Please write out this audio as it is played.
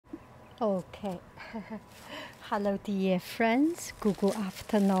Okay. Hello, dear friends. Good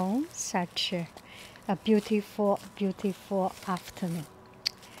afternoon. Such a beautiful, beautiful afternoon.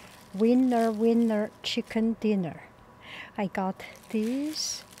 Winner, winner, chicken dinner. I got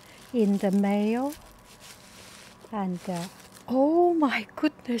this in the mail. And oh my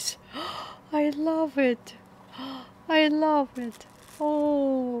goodness, I love it. I love it.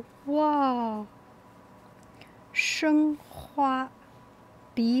 Oh, wow. 生花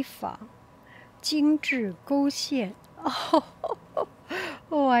笔坊精致勾线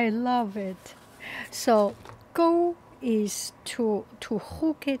oh, I love it. So 勾 is to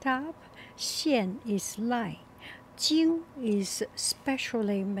hook it up. 线 is line. 精 is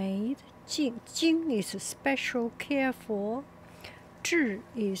specially made. 精 is special care for. 制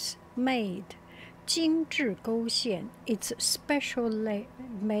is made. 精致勾线 it's specially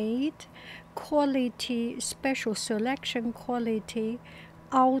made. Quality, special selection quality.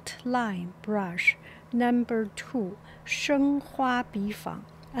 Outline brush. Number 2, 生花笔坊.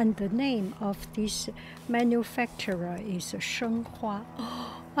 And the name of this manufacturer is 生花.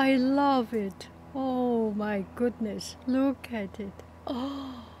 Oh, I love it. Oh my goodness. Look at it.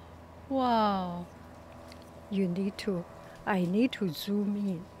 Oh, wow. I need to zoom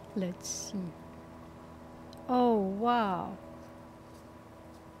in. Let's see. Oh, wow.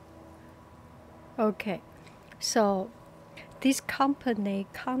 Okay. So this company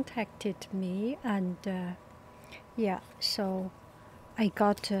contacted me, and so I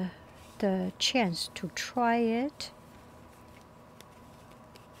got the chance to try it.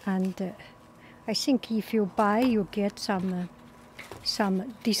 And I think if you buy, you get some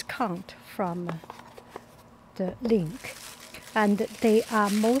discount from the link. And they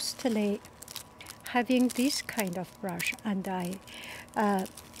are mostly having this kind of brush. And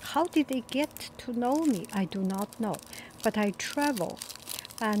how did they get to know me? I do not know. But I travel,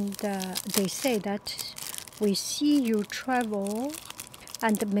 and they say that we see you travel,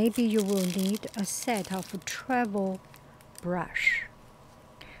 and maybe you will need a set of travel brush.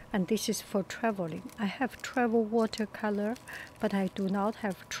 And this is for traveling. I have travel watercolor, but I do not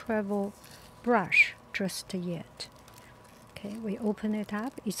have travel brush just yet. Okay, we open it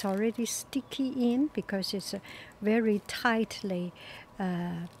up. It's already sticky in because it's very tightly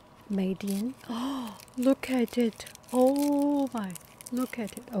made in. Oh, look at it. Oh my, look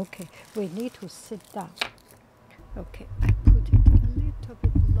at it. Okay, we need to sit down. Okay, I put it a little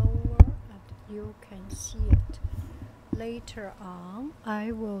bit lower and you can see it. Later on,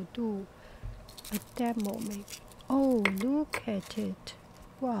 I will do a demo maybe. Oh, look at it.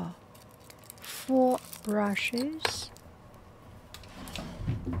 Wow. 4 brushes.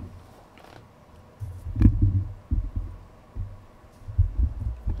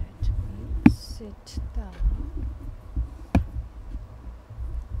 Let me sit down.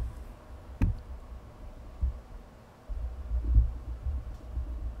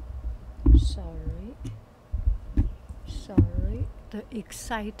 Sorry, the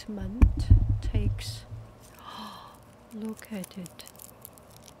excitement takes. Look at it.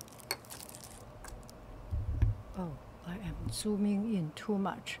 Oh, I am zooming in too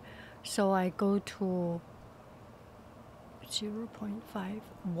much. So I go to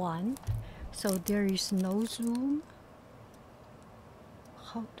 0.51. So there is no zoom.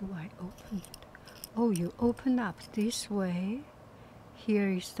 How do I open it? Oh, you open up this way. Here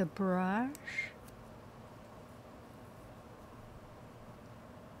is the brush.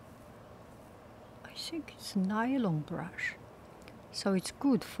 I think it's nylon brush. So it's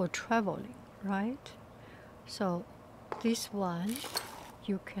good for traveling, right? So this one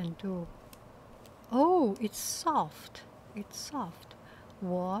you can do. Oh, it's soft. It's soft.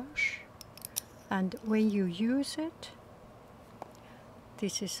 Wash. And when you use it,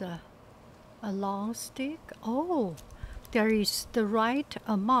 this is a long stick. Oh, there is the right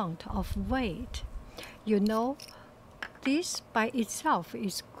amount of weight. You know, this by itself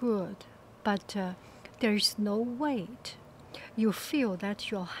is good, but there is no weight. You feel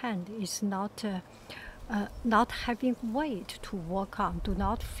that your hand is not having weight to work on. Do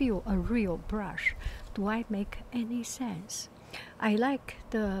not feel a real brush. Do I make any sense? I like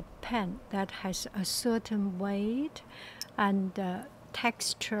the pen that has a certain weight and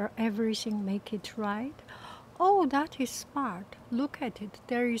texture, everything make it right. Oh, that is smart. Look at it.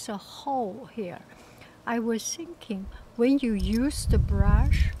 There is a hole here. I was thinking when you use the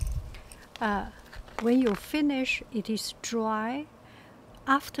brush, when you finish, it is dry.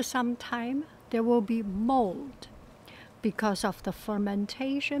 After some time, there will be mold because of the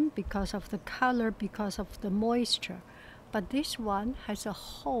fermentation, because of the color, because of the moisture. But this one has a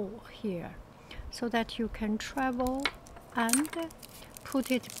hole here so that you can travel and put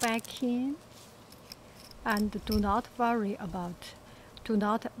it back in, and do not worry about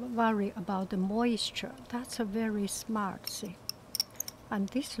the moisture. That's a very smart thing. And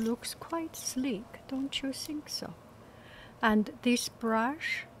this looks quite sleek, don't you think so? And this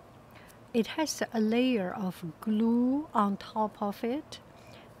brush, it has a layer of glue on top of it,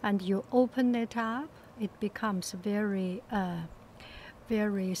 and you open it up, it becomes very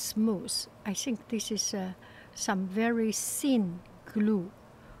very smooth. I think this is some very thin glue,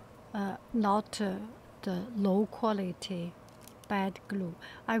 not the low quality bad glue.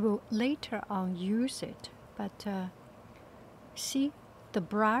 I will later on use it, but see, the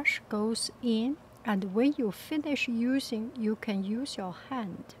brush goes in, and when you finish using, you can use your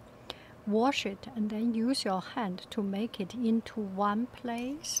hand. Wash it and then use your hand to make it into one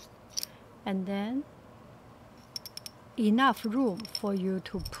place, and then enough room for you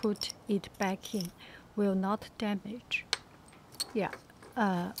to put it back in, will not damage. Yeah,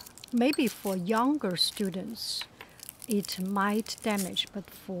 maybe for younger students it might damage, but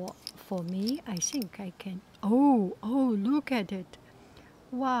for me, I think I can. Oh, look at it.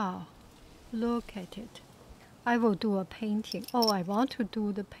 Wow, look at it. I will do a painting. Oh, I want to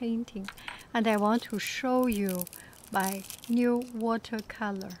do the painting, and I want to show you my new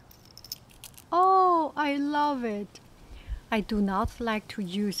watercolor. Oh, I love it. I do not like to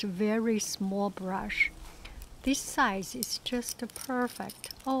use very small brush. This size is just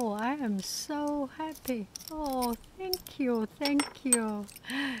perfect. Oh, I am so happy. Oh, thank you, thank you.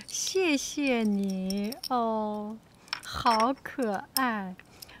 谢谢你。哦，好可爱。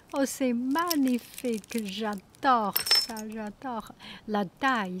Oh, c'est magnifique. J'adore ça, j'adore. La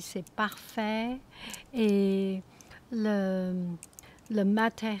taille, c'est parfait. Et le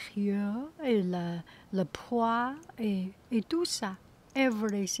matériau et le poids et tout ça.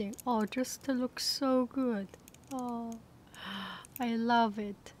 Everything. Oh, just looks so good. Oh, I love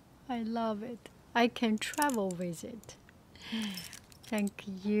it. I love it. I can travel with it. Thank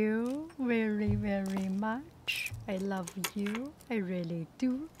you very, very much. I love you. I really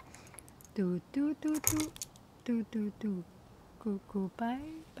do. Do. Bye,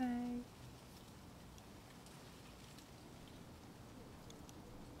 bye.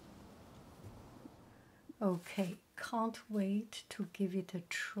 Okay, can't wait to give it a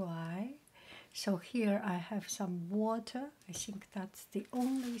try. So here I have some water. I think that's the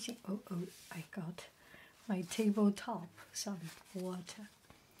only thing. Oh, I got my tabletop, some water.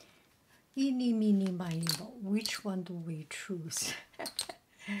 Eeny, meeny, miny, mo. Which one do we choose?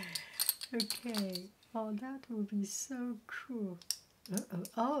 Okay. Oh, that would be so cool.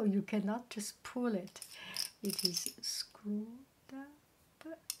 Oh, you cannot just pull it. It is screwed up.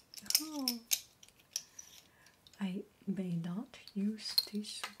 Oh. I may not use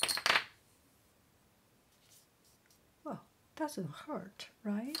this. Well, doesn't hurt,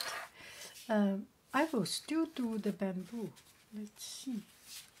 right? I will still do the bamboo. Let's see.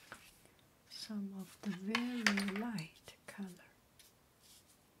 Some of the very light color.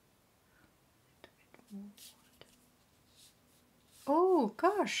 A little bit more water. Oh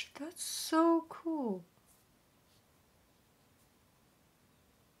gosh, that's so cool.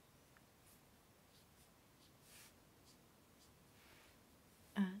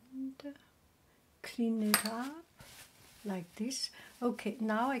 And clean it up like this. Okay,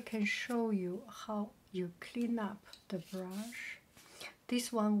 now I can show you how you clean up the brush.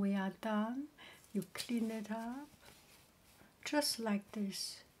 This one we are done. You clean it up just like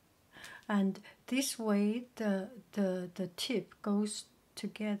this, and this way the tip goes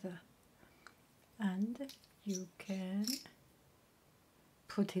together, and you can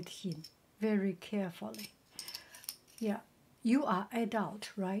put it in very carefully. Yeah, you are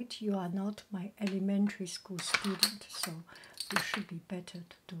adult, right? You are not my elementary school student, so you should be better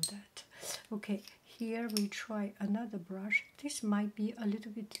to do that. Okay, here we try another brush. This might be a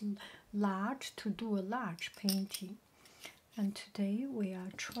little bit large to do a large painting. And today we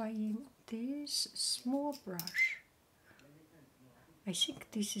are trying this small brush. I think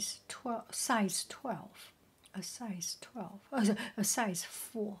this is size 12, a size 12, a size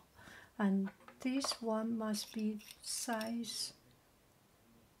 4. And this one must be size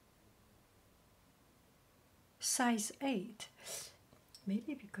 8.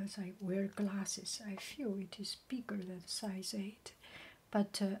 Maybe because I wear glasses, I feel it is bigger than size 8.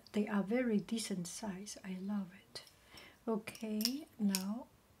 But they are very decent size. I love it. Okay, now,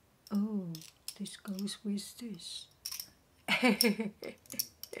 oh, this goes with this.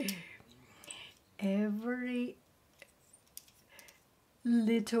 Every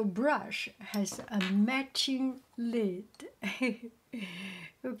little brush has a matching lid.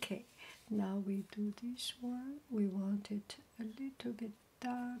 Okay, Now we do this one. We want it a little bit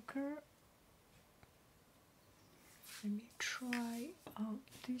darker. Let me try out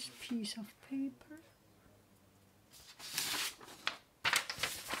this piece of paper.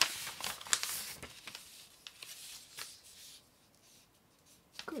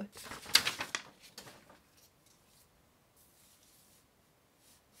 Good.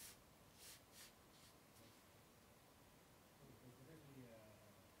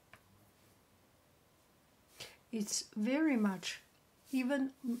 It's very much,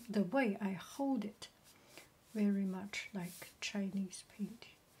 even the way I hold it, very much like Chinese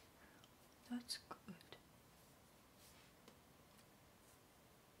painting. That's good.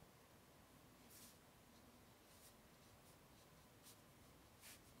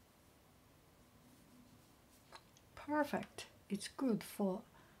 Perfect. It's good for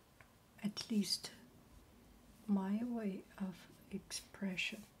at least my way of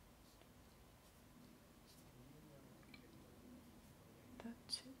expression.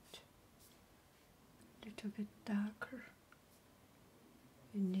 That's it. A little bit darker.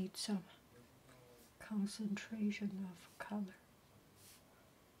 You need some concentration of color.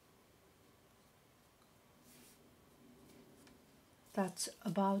 That's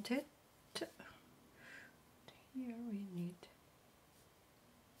about it. Here we need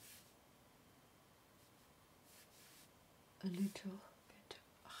a little bit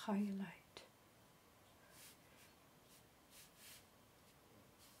of highlight.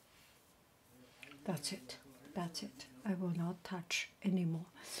 That's it. That's it. I will not touch anymore.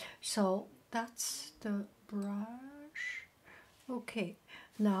 So that's the brush. Okay,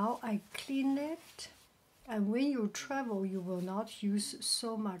 now I clean it. And when you travel, you will not use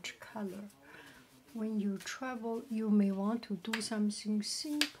so much color. When you travel, you may want to do something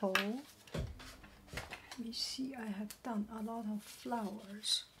simple. Let me see, I have done a lot of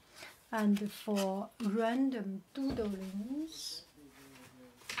flowers. And for random doodlings,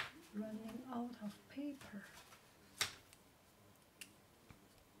 running out of paper.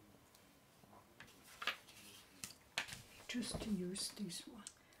 Just use this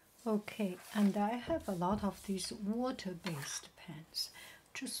one. Okay, and I have a lot of these water-based pens.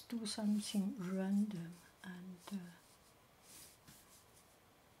 Just do something random and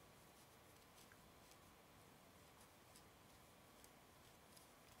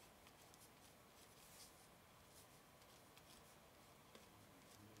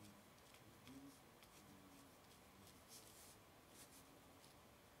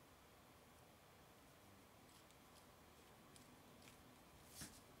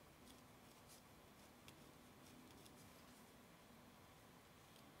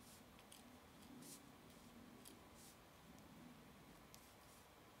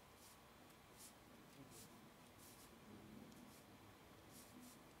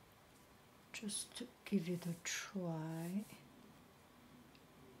just give it a try.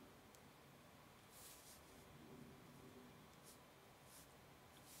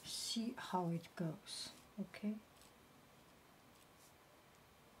 See how it goes, okay?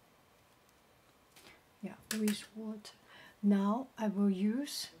 Yeah, with water. Now I will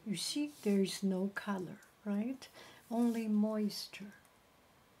use, you see, there is no color, right? Only moisture.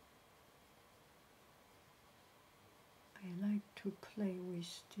 I like to play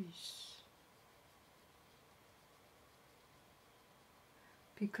with this.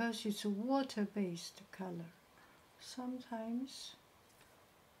 Because it's a water-based color, sometimes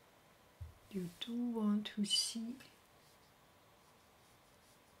you do want to see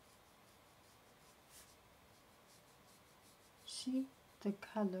the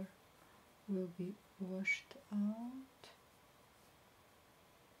color will be washed out.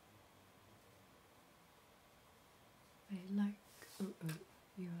 I like,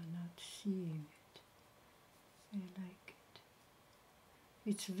 you are not seeing it. I like it.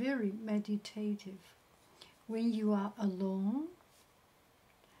 It's very meditative. When you are alone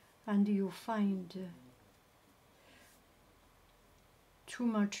and you find too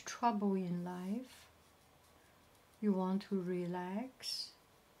much trouble in life, you want to relax,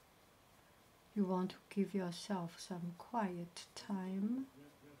 you want to give yourself some quiet time,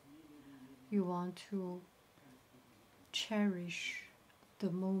 you want to cherish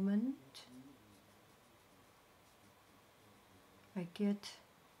the moment. I get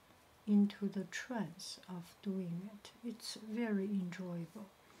into the trance of doing it. It's very enjoyable.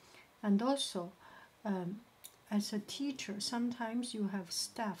 And also, as a teacher, sometimes you have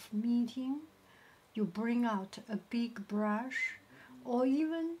staff meeting, you bring out a big brush, or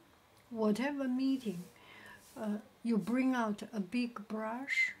even whatever meeting, you bring out a big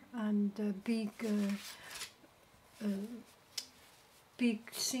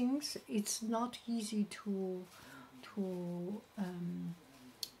big things, it's not easy to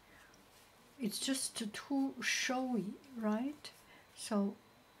it's just too showy, right? So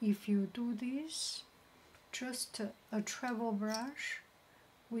if you do this, just a travel brush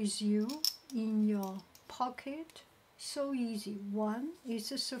with you in your pocket, so easy. One is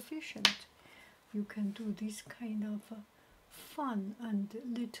sufficient. You can do this kind of fun and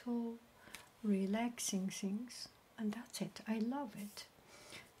little relaxing things, and that's it. I love it.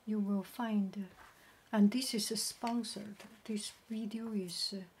 You will find, and this is sponsored. This video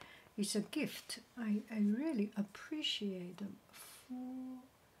is a gift. I really appreciate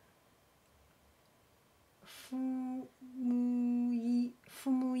Fuumuui.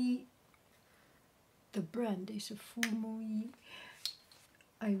 The brand is Fuumuui.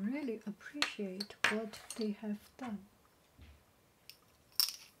 I really appreciate what they have done.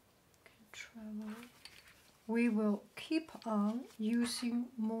 Travel. We will keep on using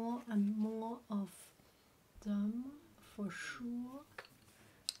more and more of them for sure,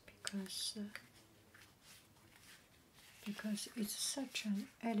 because it's such an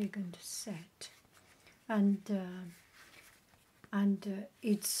elegant set, and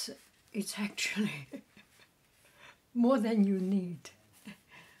it's actually more than you need.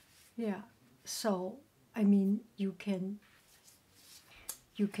 Yeah, so I mean you can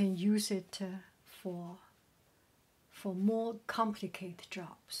use it for more complicated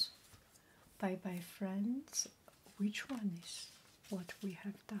jobs. Bye bye friends. Which one is what we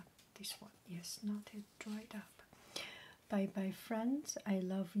have done? This one, yes, not it dried up. Bye bye friends. I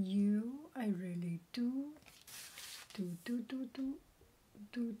love you. I really do. Do.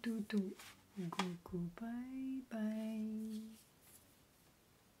 Go. Bye bye.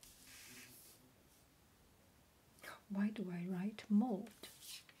 Why do I write mold?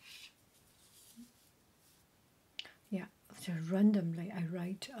 Yeah, so randomly I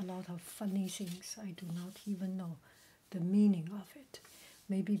write a lot of funny things. I do not even know the meaning of it.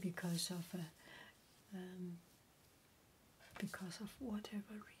 Maybe because of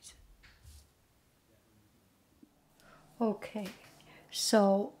whatever reason. Okay,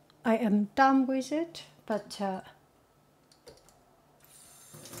 so I am done with it, but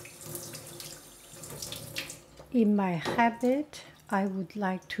in my habit, I would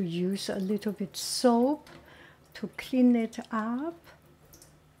like to use a little bit soap to clean it up.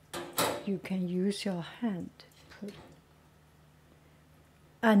 You can use your hand.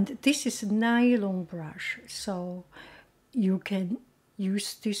 And this is a nylon brush, so you can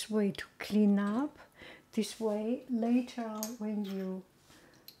use this way to clean up. This way, later on when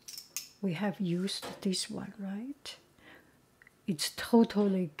we have used this one, right? It's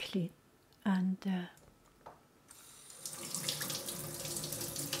totally clean, and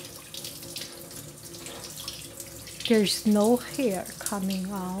there's no hair coming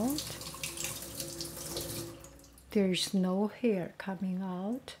out. There's no hair coming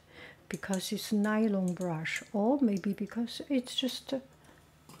out because it's a nylon brush, or maybe because it's just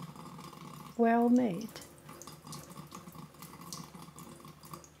well made.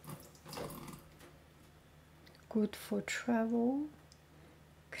 Good for travel.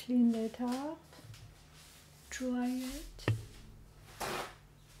 Clean it up, dry it.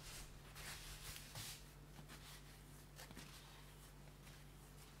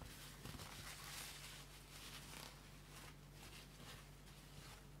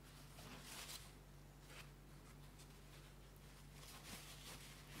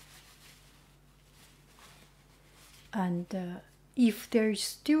 And if there is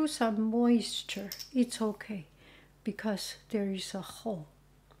still some moisture, it's okay, because there is a hole.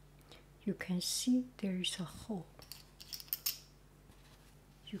 You can see there is a hole.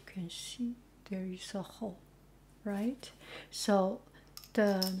 You can see there is a hole, right? So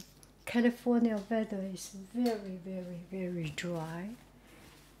the California weather is very, very, very dry.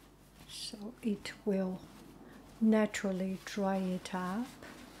 So it will naturally dry it up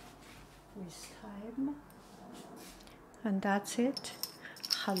with time. And that's it.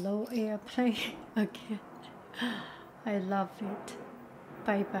 Hello airplane again. I love it.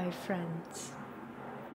 Bye bye friends.